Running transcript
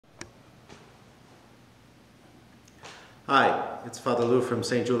Hi, it's Father Lou from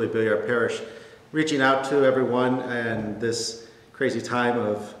St. Julie Billiart Parish, reaching out to everyone in this crazy time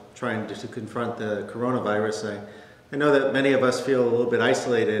of trying to confront the coronavirus. I know that many of us feel a little bit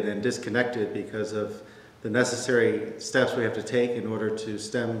isolated and disconnected because of the necessary steps we have to take in order to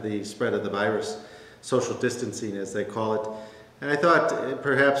stem the spread of the virus, social distancing as they call it. And I thought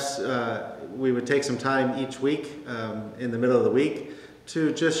perhaps we would take some time each week in the middle of the week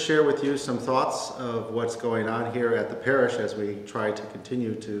to just share with you some thoughts of what's going on here at the parish as we try to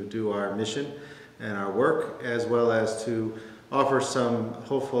continue to do our mission and our work, as well as to offer some,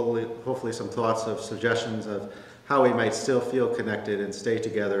 hopefully some thoughts of suggestions of how we might still feel connected and stay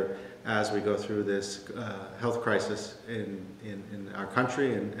together as we go through this health crisis in our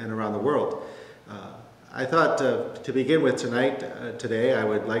country and around the world. I thought to begin with today, I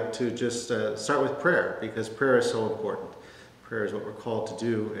would like to just start with prayer, because prayer is so important. Prayer is what we're called to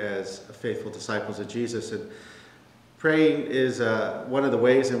do as faithful disciples of Jesus. And praying is one of the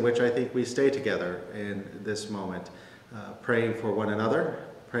ways in which I think we stay together in this moment. Praying for one another,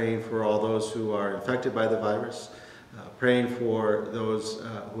 praying for all those who are infected by the virus, praying for those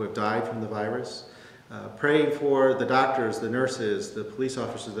who have died from the virus, praying for the doctors, the nurses, the police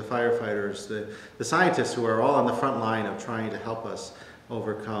officers, the firefighters, the scientists who are all on the front line of trying to help us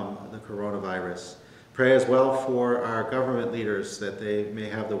overcome the coronavirus. Pray as well for our government leaders, that they may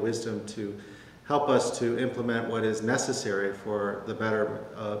have the wisdom to help us to implement what is necessary for the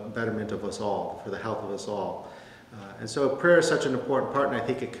betterment of us all, for the health of us all. And so prayer is such an important part, and I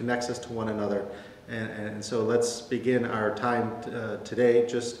think it connects us to one another. And so let's begin our time today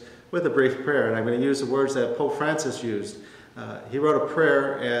just with a brief prayer. And I'm going to use the words that Pope Francis used. He wrote a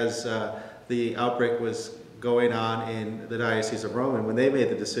prayer as the outbreak was going on in the Diocese of Rome, and when they made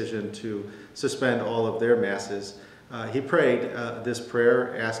the decision to suspend all of their masses, he prayed this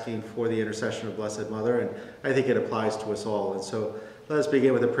prayer asking for the intercession of Blessed Mother, and I think it applies to us all. And so let us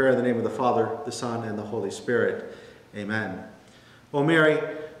begin with a prayer in the name of the Father, the Son, and the Holy Spirit. Amen. O Mary,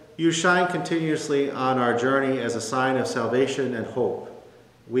 you shine continuously on our journey as a sign of salvation and hope.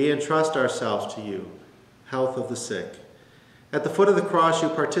 We entrust ourselves to you, health of the sick. At the foot of the cross, you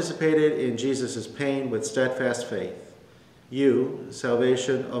participated in Jesus' pain with steadfast faith. You,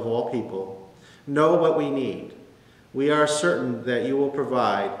 salvation of all people, know what we need. We are certain that you will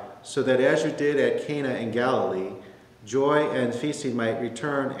provide, so that as you did at Cana in Galilee, joy and feasting might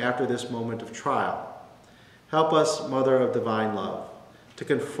return after this moment of trial. Help us, Mother of divine love, to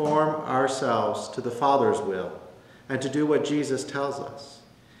conform ourselves to the Father's will and to do what Jesus tells us.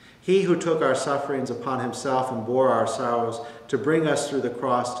 He who took our sufferings upon himself and bore our sorrows to bring us through the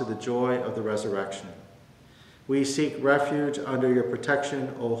cross to the joy of the resurrection. We seek refuge under your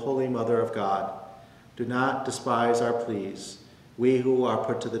protection, O Holy Mother of God. Do not despise our pleas, we who are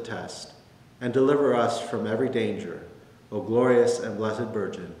put to the test, and deliver us from every danger, O glorious and blessed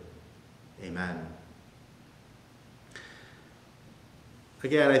Virgin. Amen.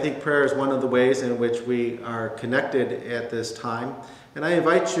 Again, I think prayer is one of the ways in which we are connected at this time. And I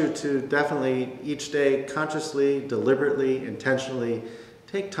invite you to definitely each day consciously, deliberately, intentionally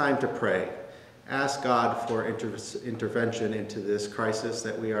take time to pray. Ask God for intervention into this crisis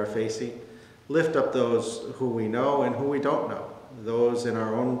that we are facing. Lift up those who we know and who we don't know, those in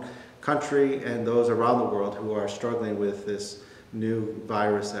our own country and those around the world who are struggling with this new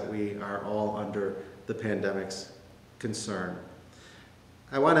virus that we are all under the pandemic's concern.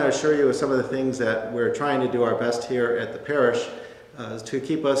 I want to assure you of some of the things that we're trying to do our best here at the parish to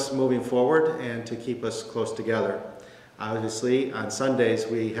keep us moving forward and to keep us close together. Obviously, on Sundays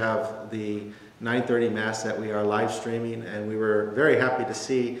we have the 9:30 Mass that we are live streaming, and we were very happy to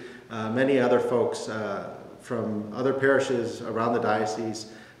see many other folks from other parishes around the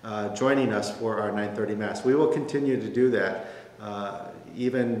diocese joining us for our 9:30 Mass. We will continue to do that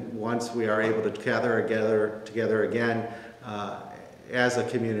even once we are able to gather together again as a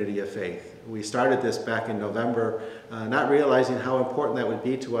community of faith. We started this back in November, not realizing how important that would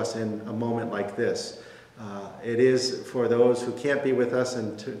be to us in a moment like this. It is for those who can't be with us,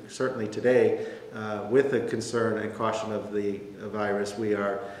 and certainly today, with the concern and caution of the virus, we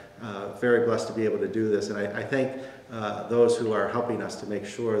are very blessed to be able to do this. And I thank those who are helping us to make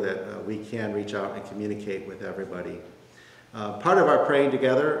sure that we can reach out and communicate with everybody. Part of our praying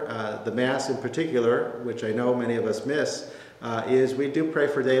together, the Mass in particular, which I know many of us miss, is we do pray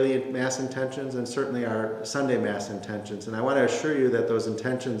for daily Mass intentions and certainly our Sunday Mass intentions. And I want to assure you that those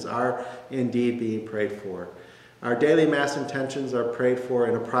intentions are indeed being prayed for. Our daily Mass intentions are prayed for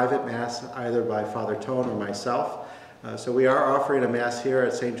in a private Mass, either by Father Tone or myself. So we are offering a Mass here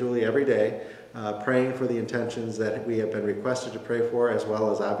at St. Julie every day, praying for the intentions that we have been requested to pray for, as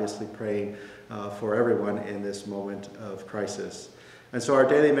well as obviously praying for everyone in this moment of crisis. And so our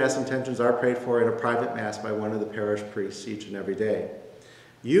daily Mass intentions are prayed for in a private Mass by one of the parish priests each and every day.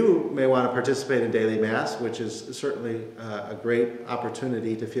 You may want to participate in daily Mass, which is certainly a great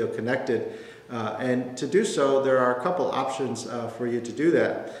opportunity to feel connected. And to do so, there are a couple options for you to do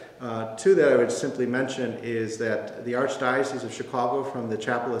that. Two that I would simply mention is that the Archdiocese of Chicago, from the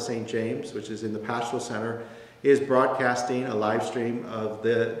Chapel of St. James, which is in the Pastoral Center, is broadcasting a live stream of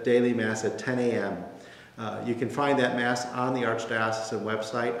the daily Mass at 10 a.m. You can find that Mass on the Archdiocesan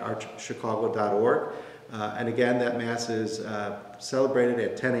website, archchicago.org. And again, that Mass is celebrated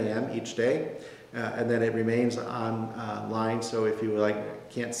at 10 a.m. each day, and then it remains online, so if you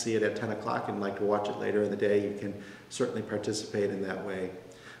can't see it at 10 o'clock and like to watch it later in the day, you can certainly participate in that way.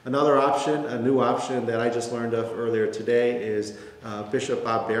 Another option, a new option that I just learned of earlier today, is Bishop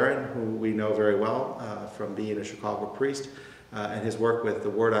Bob Barron, who we know very well from being a Chicago priest, and his work with the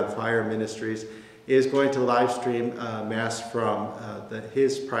Word on Fire Ministries, is going to live stream Mass from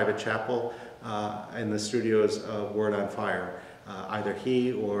his private chapel in the studios of Word on Fire. Either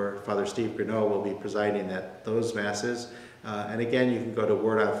he or Father Steve Greneau will be presiding at those Masses. And again, you can go to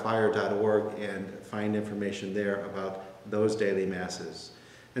wordonfire.org and find information there about those daily Masses.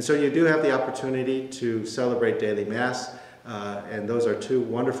 And so you do have the opportunity to celebrate daily Mass, and those are two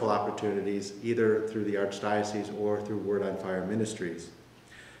wonderful opportunities, either through the Archdiocese or through Word on Fire Ministries.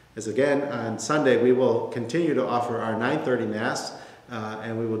 As again, on Sunday, we will continue to offer our 9:30 Mass,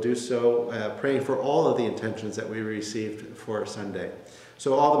 and we will do so praying for all of the intentions that we received for Sunday.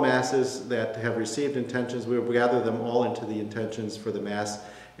 So all the Masses that have received intentions, we will gather them all into the intentions for the Mass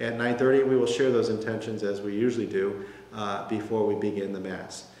at 9:30. We will share those intentions as we usually do before we begin the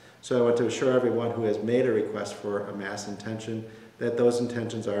Mass. So I want to assure everyone who has made a request for a Mass intention that those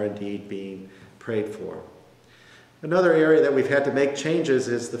intentions are indeed being prayed for. Another area that we've had to make changes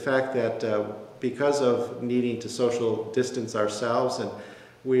is the fact that because of needing to social distance ourselves, and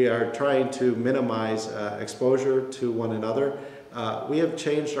we are trying to minimize exposure to one another, we have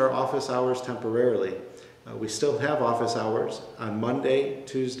changed our office hours temporarily. We still have office hours on Monday,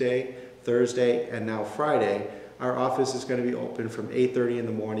 Tuesday, Thursday, and now Friday. Our office is going to be open from 8:30 in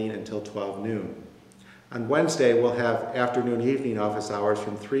the morning until 12 noon. On Wednesday, we'll have afternoon evening office hours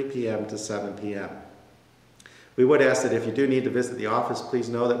from 3 p.m. to 7 p.m. We would ask that if you do need to visit the office, please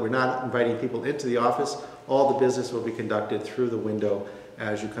know that we're not inviting people into the office. All the business will be conducted through the window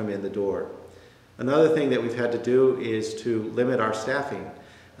as you come in the door. Another thing that we've had to do is to limit our staffing.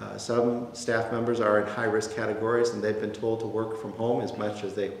 Some staff members are in high-risk categories, and they've been told to work from home as much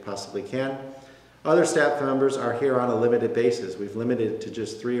as they possibly can. Other staff members are here on a limited basis. We've limited it to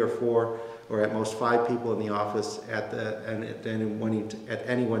just 3 or 4, or at most 5 people in the office at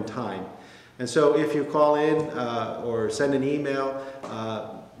any one time. And so if you call in or send an email,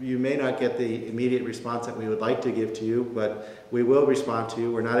 you may not get the immediate response that we would like to give to you, but we will respond to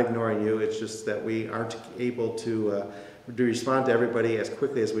you. We're not ignoring you. It's just that we aren't able to respond to everybody as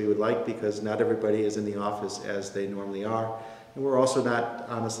quickly as we would like, because not everybody is in the office as they normally are. And we're also not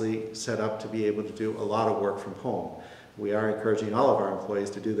honestly set up to be able to do a lot of work from home. We are encouraging all of our employees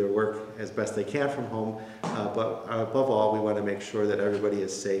to do their work as best they can from home, but above all, we want to make sure that everybody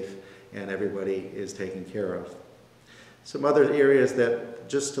is safe and everybody is taken care of. Some other areas that,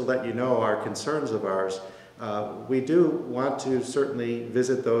 just to let you know, are concerns of ours. We do want to certainly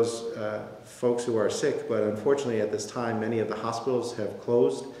visit those folks who are sick, but unfortunately at this time many of the hospitals have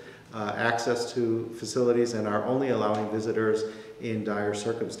closed access to facilities and are only allowing visitors in dire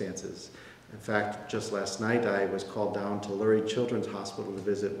circumstances. In fact, just last night I was called down to Lurie Children's Hospital to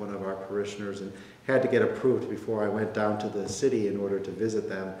visit one of our parishioners and had to get approved before I went down to the city in order to visit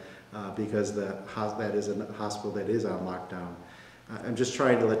them because that is a hospital that is on lockdown. I'm just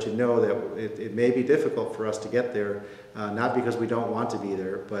trying to let you know that it may be difficult for us to get there, not because we don't want to be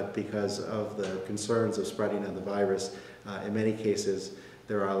there, but because of the concerns of spreading of the virus. In many cases,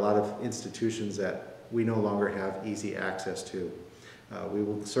 there are a lot of institutions that we no longer have easy access to. We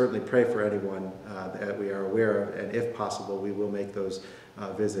will certainly pray for anyone that we are aware of, and if possible, we will make those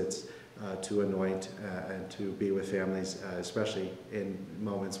visits to anoint and to be with families, especially in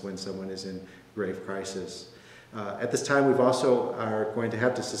moments when someone is in grave crisis. At this time, we've also are going to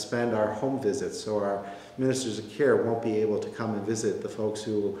have to suspend our home visits, so our ministers of care won't be able to come and visit the folks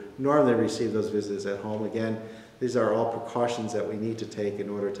who normally receive those visits at home. Again, these are all precautions that we need to take in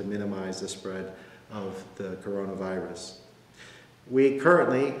order to minimize the spread of the coronavirus. We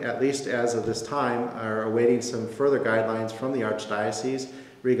currently, at least as of this time, are awaiting some further guidelines from the Archdiocese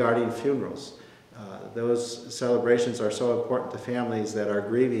regarding funerals. Those celebrations are so important to families that are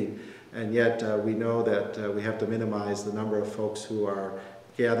grieving and yet we know that we have to minimize the number of folks who are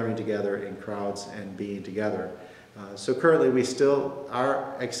gathering together in crowds and being together. So currently we still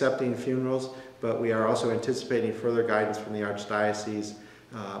are accepting funerals, but we are also anticipating further guidance from the Archdiocese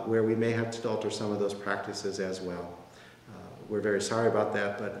where we may have to alter some of those practices as well. We're very sorry about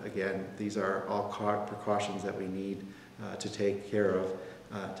that, but again, these are all precautions that we need to take care of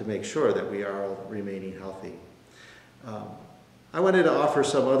to make sure that we are remaining healthy. I wanted to offer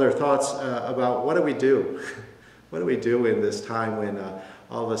some other thoughts about what do we do? What do we do in this time when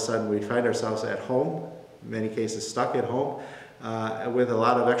all of a sudden we find ourselves at home, in many cases stuck at home, with a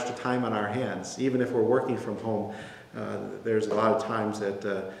lot of extra time on our hands. Even if we're working from home, there's a lot of times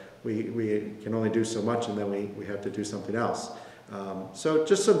that we can only do so much and then we have to do something else. So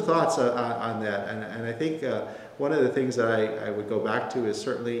just some thoughts on that. And I think one of the things that I would go back to is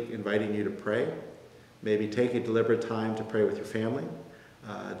certainly inviting you to pray. Maybe take a deliberate time to pray with your family.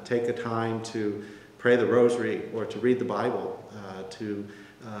 Take a time to pray the rosary or to read the Bible, to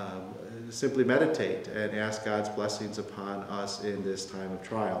simply meditate and ask God's blessings upon us in this time of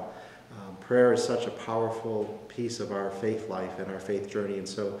trial. Prayer is such a powerful piece of our faith life and our faith journey, and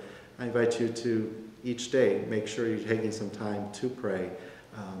so I invite you to each day make sure you're taking some time to pray,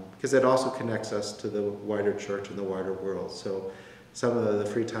 because it also connects us to the wider church and the wider world. So some of the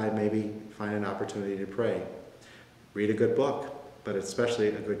free time, maybe find an opportunity to pray. Read a good book, but especially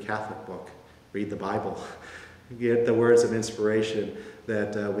a good Catholic book. Read the Bible. Get the words of inspiration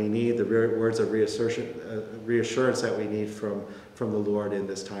that we need, the words of reassurance that we need from the Lord in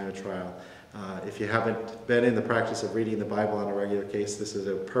this time of trial. If you haven't been in the practice of reading the Bible on a regular case, this is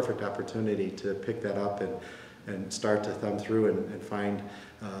a perfect opportunity to pick that up and start to thumb through and find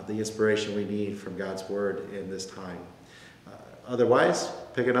the inspiration we need from God's Word in this time. Otherwise,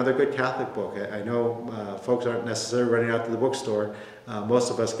 pick another good Catholic book. I know folks aren't necessarily running out to the bookstore.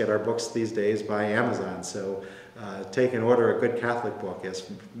 Most of us get our books these days by Amazon, so take and order a good Catholic book, as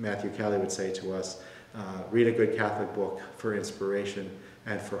Matthew Kelly would say to us. Read a good Catholic book for inspiration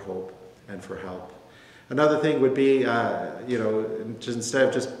and for hope and for help. Another thing would be, just instead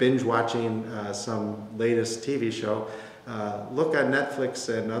of just binge watching some latest TV show, look on Netflix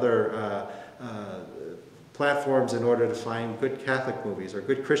and other platforms in order to find good Catholic movies or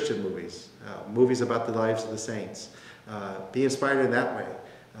good Christian movies, movies about the lives of the saints. Be inspired in that way.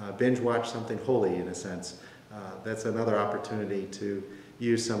 Binge watch something holy, in a sense. That's another opportunity to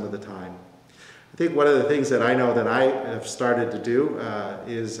use some of the time. I think one of the things that I know that I have started to do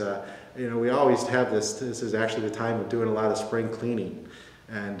is, we always have this is actually the time of doing a lot of spring cleaning.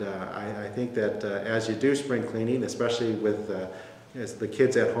 And I think that as you do spring cleaning, especially with as the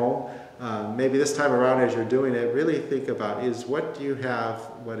kids at home, maybe this time around as you're doing it, really think about what do you have,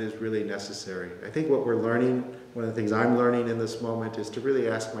 what is really necessary. I think what we're learning, one of the things I'm learning in this moment is to really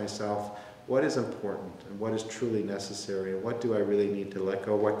ask myself, what is important and what is truly necessary and what do I really need to let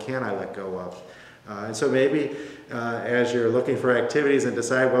go, what can I let go of? And so maybe as you're looking for activities and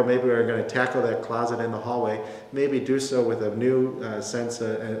decide, well, maybe we're going to tackle that closet in the hallway, maybe do so with a new sense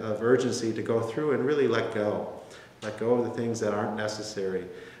of urgency to go through and really let go. Let go of the things that aren't necessary.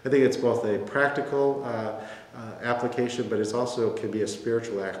 I think it's both a practical application, but it also can be a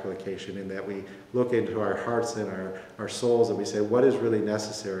spiritual application in that we look into our hearts and our souls and we say, what is really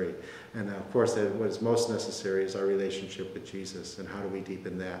necessary? And of course, what is most necessary is our relationship with Jesus, and how do we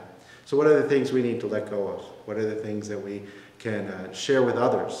deepen that? So what are the things we need to let go of? What are the things that we can share with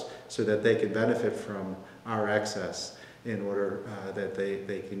others so that they can benefit from our excess in order that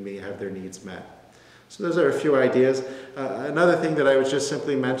they can have their needs met? So those are a few ideas. Another thing that I would just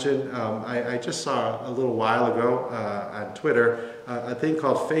simply mention, I just saw a little while ago on Twitter a thing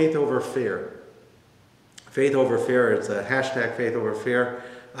called Faith Over Fear. Faith Over Fear, it's a hashtag Faith Over Fear.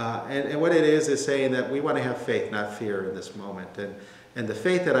 And what it is saying that we want to have faith, not fear in this moment. And the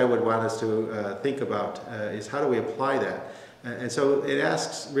faith that I would want us to think about is how do we apply that? And so it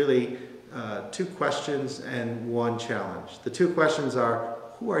asks really two questions and one challenge. The two questions are,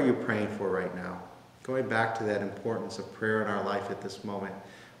 who are you praying for right now? Going back to that importance of prayer in our life at this moment.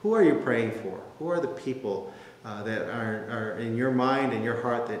 Who are you praying for? Who are the people that are in your mind and your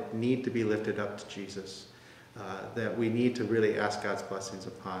heart that need to be lifted up to Jesus? That we need to really ask God's blessings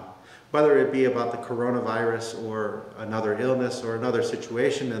upon. Whether it be about the coronavirus or another illness or another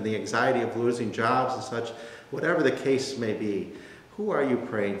situation and the anxiety of losing jobs and such, whatever the case may be, who are you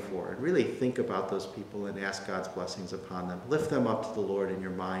praying for? And really think about those people and ask God's blessings upon them. Lift them up to the Lord in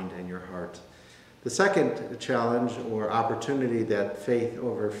your mind and your heart. The second challenge or opportunity that Faith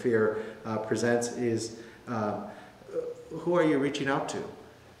Over Fear presents is who are you reaching out to?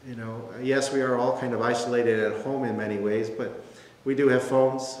 Yes, we are all kind of isolated at home in many ways, but We do have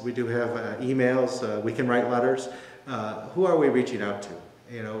phones, we do have emails, we can write letters. Who are we reaching out to?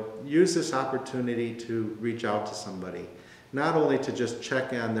 You know, use this opportunity to reach out to somebody. Not only to just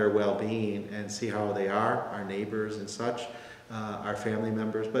check on their well-being and see how they are, our neighbors and such, our family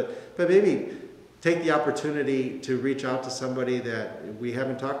members, but maybe take the opportunity to reach out to somebody that we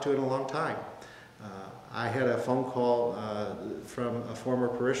haven't talked to in a long time. I had a phone call from a former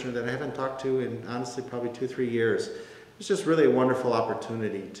parishioner that I haven't talked to in honestly probably 2-3 years. It's just really a wonderful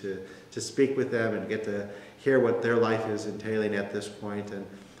opportunity to speak with them and get to hear what their life is entailing at this point, and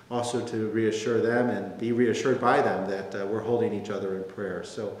also to reassure them and be reassured by them that we're holding each other in prayer.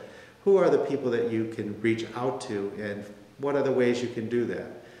 So who are the people that you can reach out to, and what are the ways you can do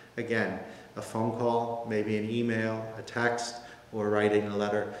that? Again, a phone call, maybe an email, a text, or writing a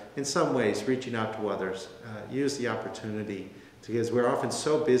letter. In some ways, reaching out to others. Use the opportunity, because we're often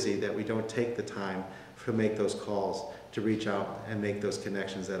so busy that we don't take the time to make those calls, to reach out and make those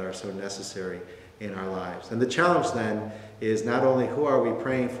connections that are so necessary in our lives. And the challenge then is not only who are we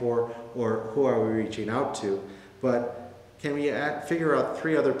praying for or who are we reaching out to, but can we figure out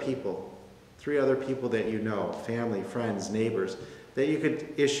 3 other people that you know, family, friends, neighbors, that you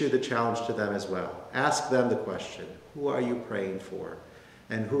could issue the challenge to them as well. Ask them the question, who are you praying for?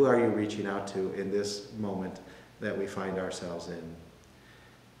 And who are you reaching out to in this moment that we find ourselves in?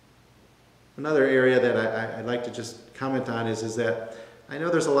 Another area that I'd like to just comment on is that I know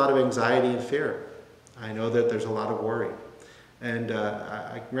there's a lot of anxiety and fear. I know that there's a lot of worry. And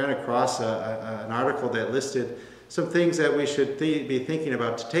I ran across an article that listed some things that we should be thinking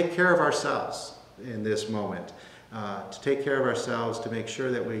about to take care of ourselves in this moment. To take care of ourselves, to make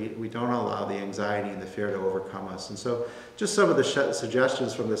sure that we don't allow the anxiety and the fear to overcome us. And so just some of the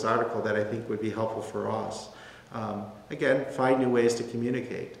suggestions from this article that I think would be helpful for us. Again, find new ways to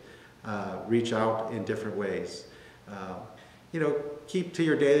communicate. Reach out in different ways. You know, keep to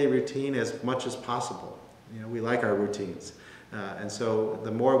your daily routine as much as possible. You know, we like our routines. And so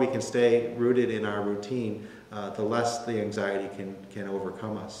the more we can stay rooted in our routine, the less the anxiety can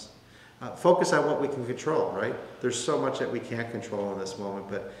overcome us. Focus on what we can control, right? There's so much that we can't control in this moment,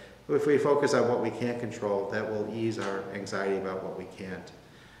 but if we focus on what we can't control, that will ease our anxiety about what we can't.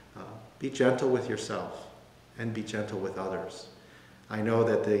 Be gentle with yourself and be gentle with others. I know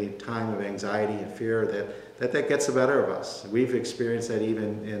that the time of anxiety and fear, that gets the better of us. We've experienced that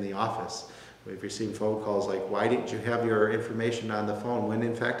even in the office. We've received phone calls like, why didn't you have your information on the phone, when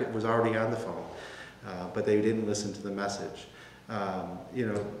in fact it was already on the phone, but they didn't listen to the message. You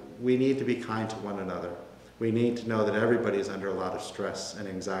know, we need to be kind to one another. We need to know that everybody is under a lot of stress and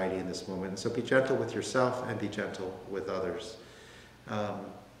anxiety in this moment. And so be gentle with yourself and be gentle with others.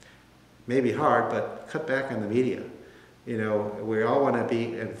 May be hard, but cut back on the media. You know, we all want to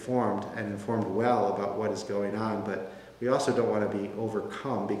be informed and informed well about what is going on, but we also don't want to be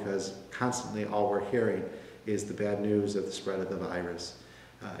overcome because constantly all we're hearing is the bad news of the spread of the virus.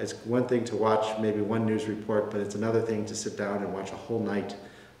 It's one thing to watch maybe one news report, but it's another thing to sit down and watch a whole night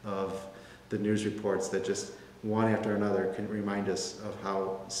of the news reports that just one after another can remind us of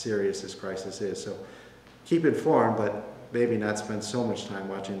how serious this crisis is. So keep informed, but maybe not spend so much time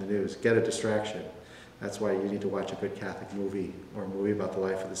watching the news. Get a distraction. That's why you need to watch a good Catholic movie or a movie about the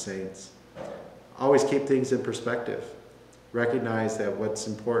life of the saints. Always keep things in perspective. Recognize that what's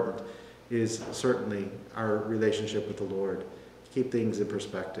important is certainly our relationship with the Lord. Keep things in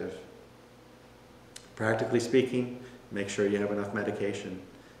perspective. Practically speaking, make sure you have enough medication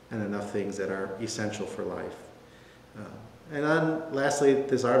and enough things that are essential for life. And then lastly,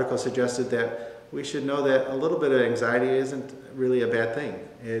 this article suggested that we should know that a little bit of anxiety isn't really a bad thing.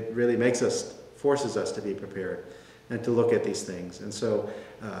 It really forces us to be prepared and to look at these things. And so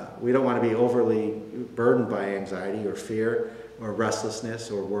we don't want to be overly burdened by anxiety or fear or restlessness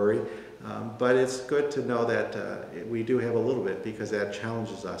or worry. But it's good to know that we do have a little bit, because that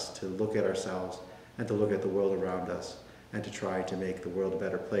challenges us to look at ourselves and to look at the world around us and to try to make the world a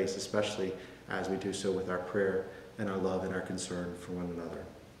better place, especially as we do so with our prayer and our love and our concern for one another.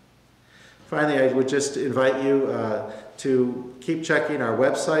 Finally, I would just invite you to keep checking our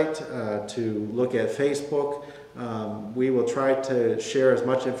website, to look at Facebook. We will try to share as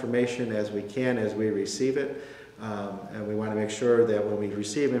much information as we can as we receive it. And we want to make sure that when we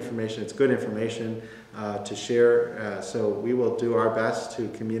receive information, it's good information to share. So we will do our best to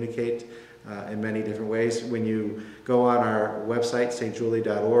communicate in many different ways. When you go on our website,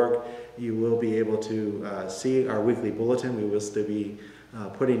 stjulie.org, you will be able to see our weekly bulletin. We will still be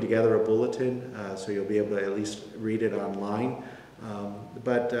putting together a bulletin, so you'll be able to at least read it online.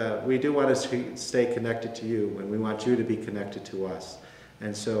 But we do want to stay connected to you, and we want you to be connected to us.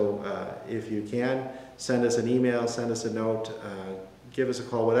 And so if you can, send us an email, send us a note, give us a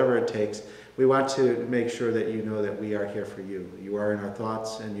call, whatever it takes. We want to make sure that you know that we are here for you. You are in our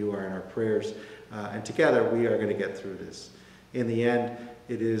thoughts and you are in our prayers. And together we are going to get through this. In the end,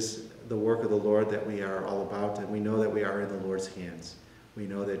 it is the work of the Lord that we are all about, and we know that we are in the Lord's hands. We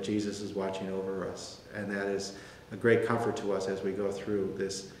know that Jesus is watching over us, and that is a great comfort to us as we go through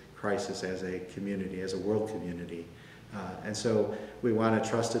this crisis as a community, as a world community. And so we want to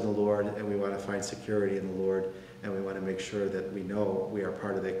trust in the Lord, and we want to find security in the Lord, and we want to make sure that we know we are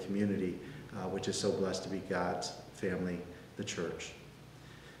part of that community, which is so blessed to be God's family, the church.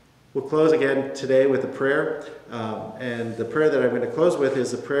 We'll close again today with a prayer, and the prayer that I'm going to close with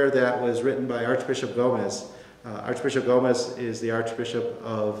is a prayer that was written by Archbishop Gomez. Archbishop Gomez is the Archbishop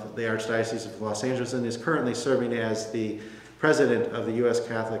of the Archdiocese of Los Angeles and is currently serving as the President of the U.S.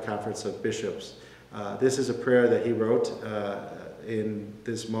 Catholic Conference of Bishops. This is a prayer that he wrote in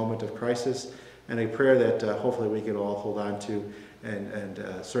this moment of crisis, and a prayer that hopefully we can all hold on to and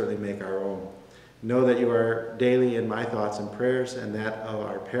certainly make our own. Know that you are daily in my thoughts and prayers and that of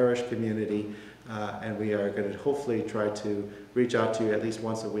our parish community, and we are going to hopefully try to reach out to you at least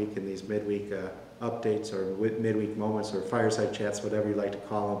once a week in these midweek updates or midweek moments or fireside chats, whatever you like to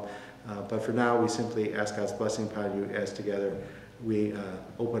call them. But for now, we simply ask God's blessing upon you as together we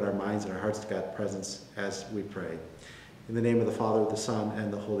open our minds and our hearts to God's presence as we pray. In the name of the Father, the Son,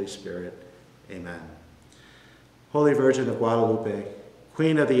 and the Holy Spirit, amen. Holy Virgin of Guadalupe,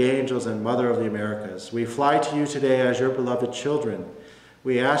 Queen of the angels and Mother of the Americas, we fly to you today as your beloved children.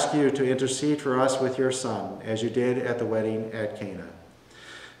 We ask you to intercede for us with your Son, as you did at the wedding at Cana.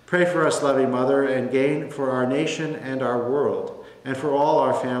 Pray for us, loving Mother, and gain for our nation and our world, and for all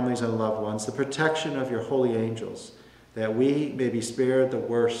our families and loved ones, the protection of your holy angels, that we may be spared the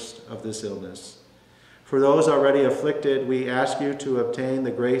worst of this illness. For those already afflicted, we ask you to obtain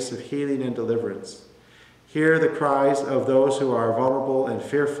the grace of healing and deliverance. Hear the cries of those who are vulnerable and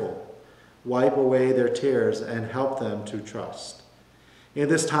fearful. Wipe away their tears and help them to trust. In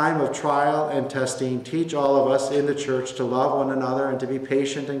this time of trial and testing, teach all of us in the church to love one another and to be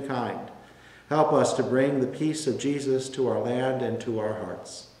patient and kind. Help us to bring the peace of Jesus to our land and to our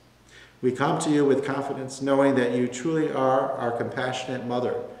hearts. We come to you with confidence, knowing that you truly are our compassionate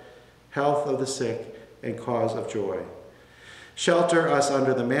mother, health of the sick and cause of joy. Shelter us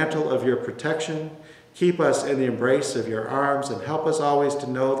under the mantle of your protection. Keep us in the embrace of your arms and help us always to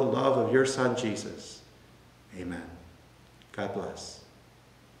know the love of your Son, Jesus. Amen. God bless.